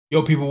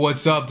Yo people,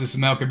 what's up? This is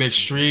Malcolm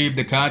Extreme,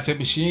 the content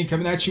machine,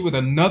 coming at you with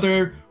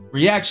another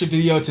reaction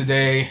video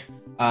today.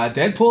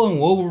 Deadpool and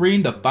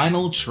Wolverine, the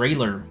final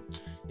trailer.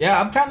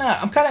 Yeah, I'm kind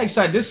of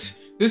excited. This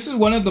is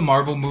one of the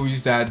Marvel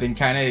movies that I've been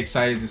kind of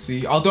excited to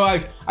see. Although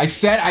I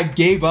said I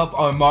gave up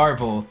on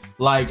Marvel,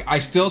 like I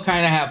still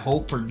kind of have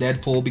hope for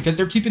Deadpool because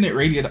they're keeping it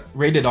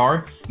rated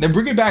R. They're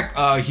bringing back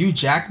Hugh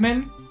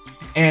Jackman,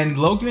 and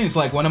Logan is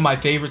like one of my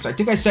favorites. I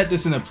think I said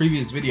this in a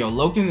previous video.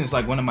 Logan is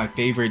like one of my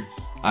favorite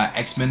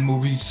X-Men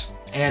movies.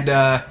 And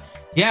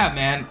yeah,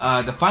 man,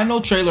 the final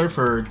trailer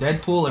for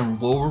Deadpool and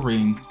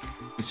Wolverine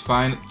is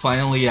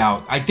finally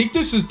out. I think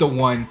this is the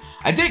one.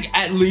 I think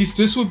at least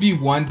this would be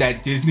one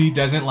that Disney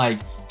doesn't like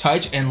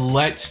touch and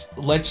lets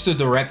the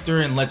director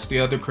and lets the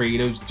other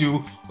creatives do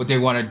what they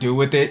want to do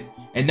with it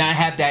and not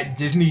have that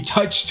Disney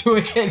touch to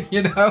it,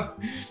 you know?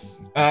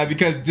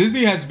 Because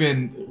Disney has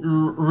been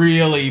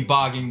really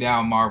bogging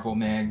down Marvel,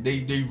 man.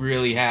 They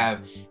really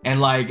have.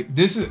 And like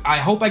this is, I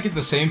hope I get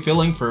the same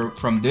feeling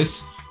from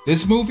this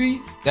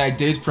movie that I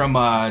did from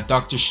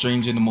Doctor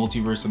Strange in the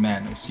Multiverse of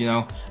Madness. You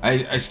know,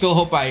 I still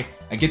hope I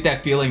get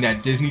that feeling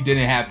that Disney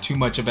didn't have too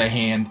much of a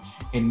hand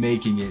in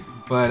making it.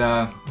 But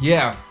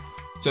yeah.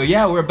 So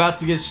yeah, we're about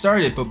to get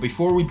started. But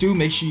before we do,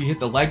 make sure you hit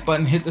the like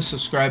button, hit the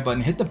subscribe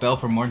button, hit the bell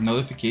for more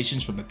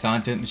notifications from the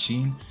content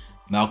machine,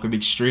 Malcolm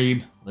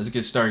Extreme. Let's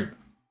get started.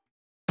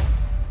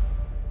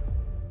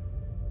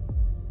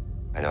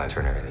 I know I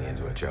turn everything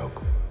into a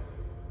joke,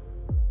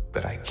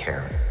 but I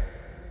care.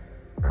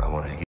 I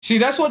want to. See,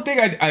 that's one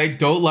thing I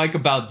don't like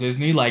about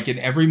Disney. Like in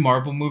every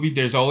Marvel movie,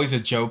 there's always a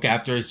joke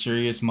after a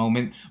serious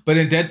moment. But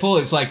in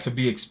Deadpool, it's like to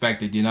be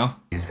expected, you know?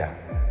 Use that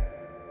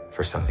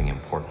for something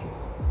important.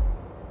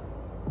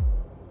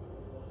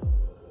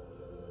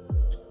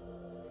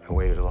 I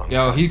waited a long time.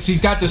 Yo,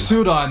 he's got the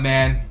suit on,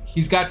 man.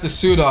 He's got the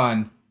suit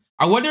on.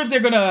 I wonder if they're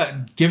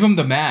gonna give him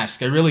the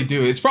mask. I really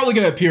do. It's probably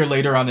gonna appear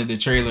later on in the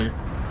trailer.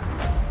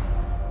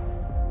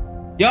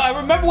 Yo, I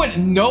remember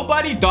when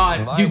nobody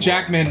thought Hugh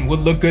Jackman would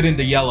look good in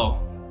the yellow,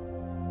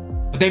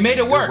 but they made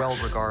it work. You're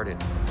well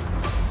regarded.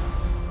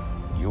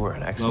 You were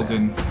an X-Man.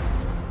 Logan.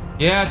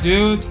 Yeah,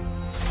 dude.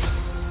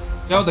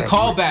 Yo, the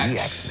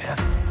callbacks.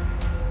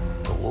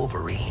 The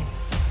Wolverine.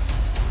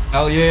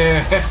 Hell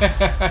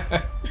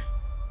yeah.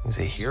 He's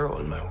a hero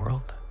in my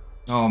world.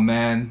 Oh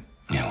man.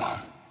 Yeah, well,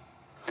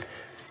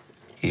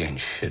 he ain't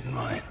shit in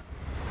mine.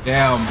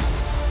 Damn.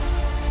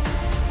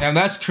 Damn,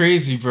 that's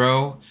crazy,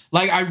 bro.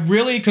 Like, I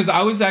really, because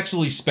I was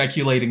actually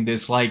speculating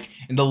this, like,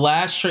 in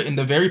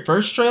the very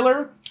first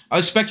trailer, I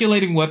was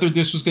speculating whether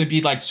this was going to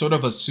be, like, sort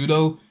of a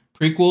pseudo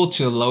prequel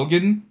to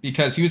Logan,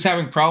 because he was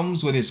having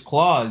problems with his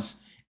claws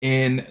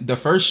in the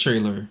first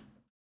trailer.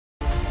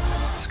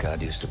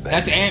 Scott used to beg.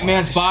 That's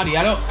Ant-Man's body. Did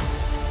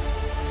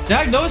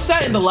I notice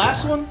that in the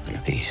last one?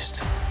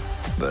 Beast.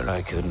 But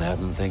I couldn't have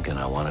him thinking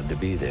I wanted to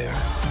be there.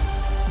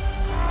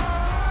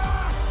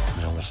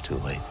 It was too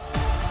late.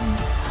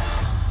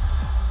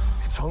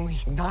 It's only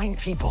 9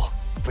 people,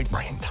 but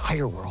my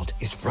entire world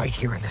is right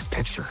here in this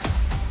picture.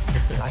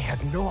 And I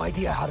have no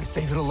idea how to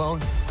save it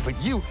alone, but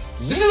you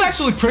This is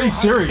actually pretty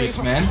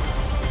serious, man.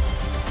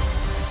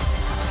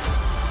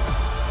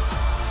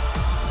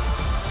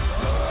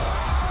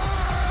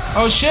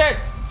 Oh shit!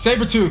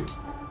 Sabretooth.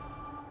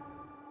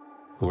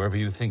 Whoever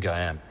you think I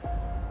am.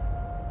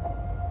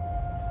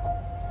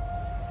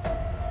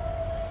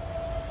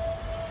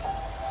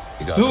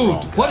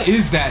 Dude, what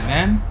is that,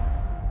 man?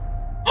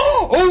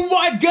 Oh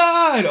my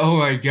god! Oh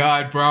my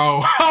god,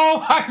 bro.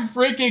 Oh my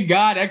freaking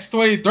god,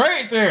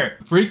 X-23 is here!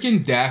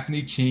 Freaking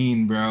Daphne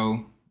Keane,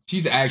 bro.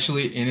 She's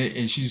actually in it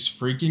and she's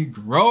freaking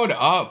grown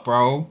up,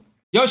 bro.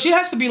 Yo, she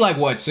has to be like,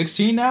 what,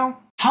 16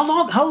 now? How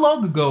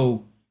long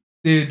ago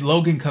did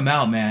Logan come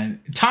out,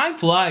 man? Time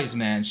flies,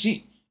 man. Is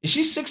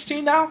she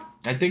 16 now?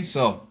 I think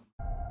so.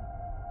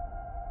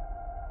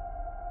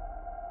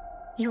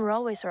 You were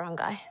always the wrong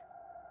guy.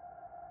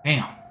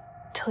 Damn.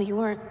 Till you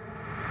weren't.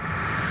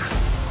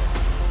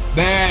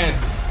 Man,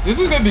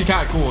 this is gonna be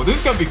kind of cool. This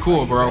is gonna be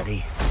cool, bro.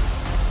 Ready?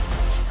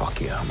 Fuck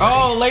yeah,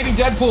 oh, Lady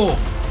Deadpool.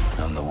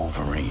 I'm the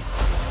Wolverine.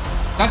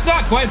 That's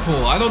not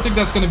Gwenpool. I don't think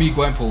that's gonna be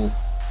Gwenpool.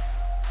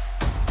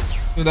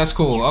 Dude, that's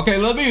cool. Okay,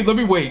 let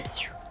me wait.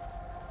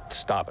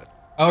 Stop it.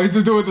 Oh,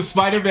 he's doing the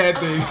Spider-Man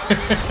thing.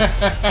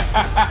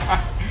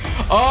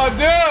 Oh,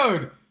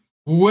 dude.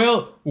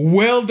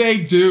 Will they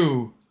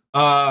do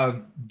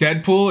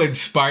Deadpool and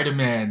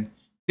Spider-Man?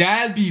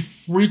 That'd be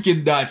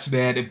freaking nuts,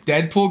 man, if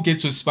Deadpool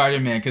gets with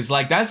Spider-Man, because,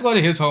 like, that's one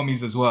of his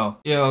homies as well.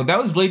 Yo, that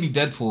was Lady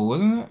Deadpool,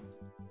 wasn't it?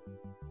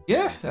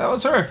 Yeah, that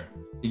was her.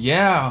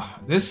 Yeah,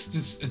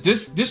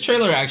 this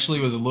trailer actually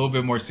was a little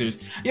bit more serious.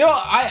 Yo,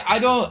 I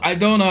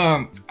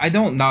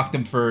don't knock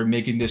them for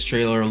making this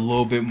trailer a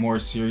little bit more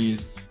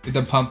serious, get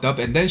them pumped up,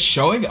 and then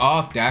showing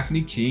off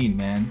Daphne Keane,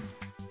 man.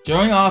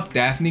 Showing off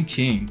Daphne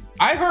Keane.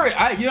 I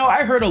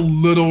heard a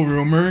little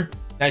rumor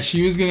that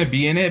she was gonna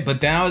be in it, but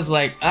then I was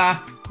like,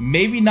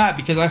 maybe not,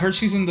 because I heard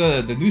she's in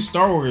the new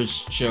Star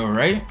Wars show,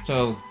 right?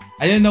 So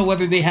I didn't know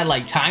whether they had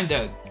like time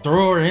to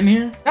throw her in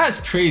here. That's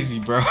crazy,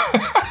 bro.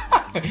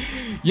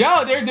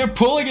 Yo, they're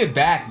pulling it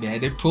back,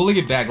 man. They're pulling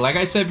it back. Like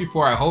I said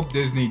before, I hope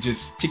Disney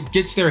just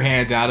gets their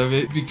hands out of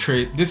it. It'd be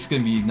crazy. This is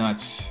gonna be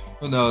nuts.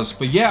 Who knows?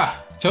 But yeah,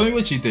 tell me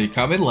what you think.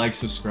 Comment, like,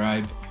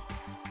 subscribe.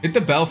 Hit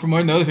the bell for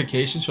more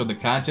notifications from the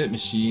content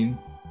machine.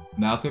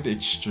 Malcolm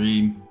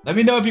Extreme. Let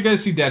me know if you're gonna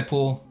see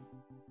Deadpool.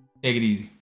 Take it easy.